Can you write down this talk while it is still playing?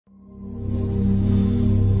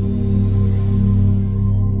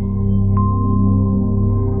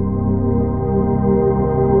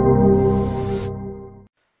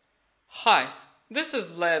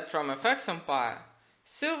translated from FX Empire,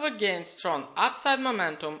 silver gained strong upside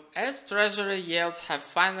momentum as Treasury yields have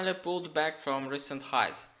finally pulled back from recent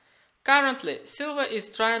highs. Currently, silver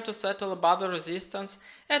is trying to settle above the resistance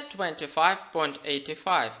at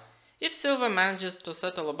 25.85. If silver manages to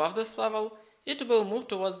settle above this level, it will move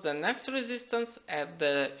towards the next resistance at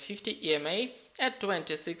the 50 EMA at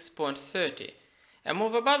 26.30. A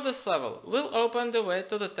move above this level will open the way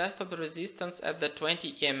to the test of the resistance at the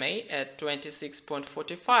 20 EMA at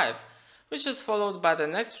 26.45, which is followed by the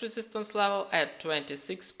next resistance level at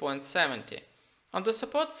 26.70. On the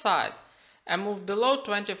support side, a move below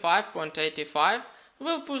 25.85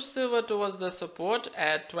 will push silver towards the support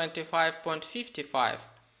at 25.55.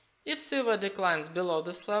 If silver declines below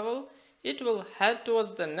this level, it will head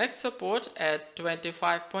towards the next support at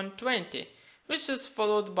 25.20, which is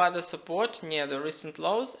followed by the support near the recent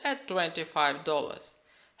lows at $25.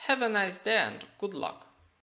 Have a nice day and good luck!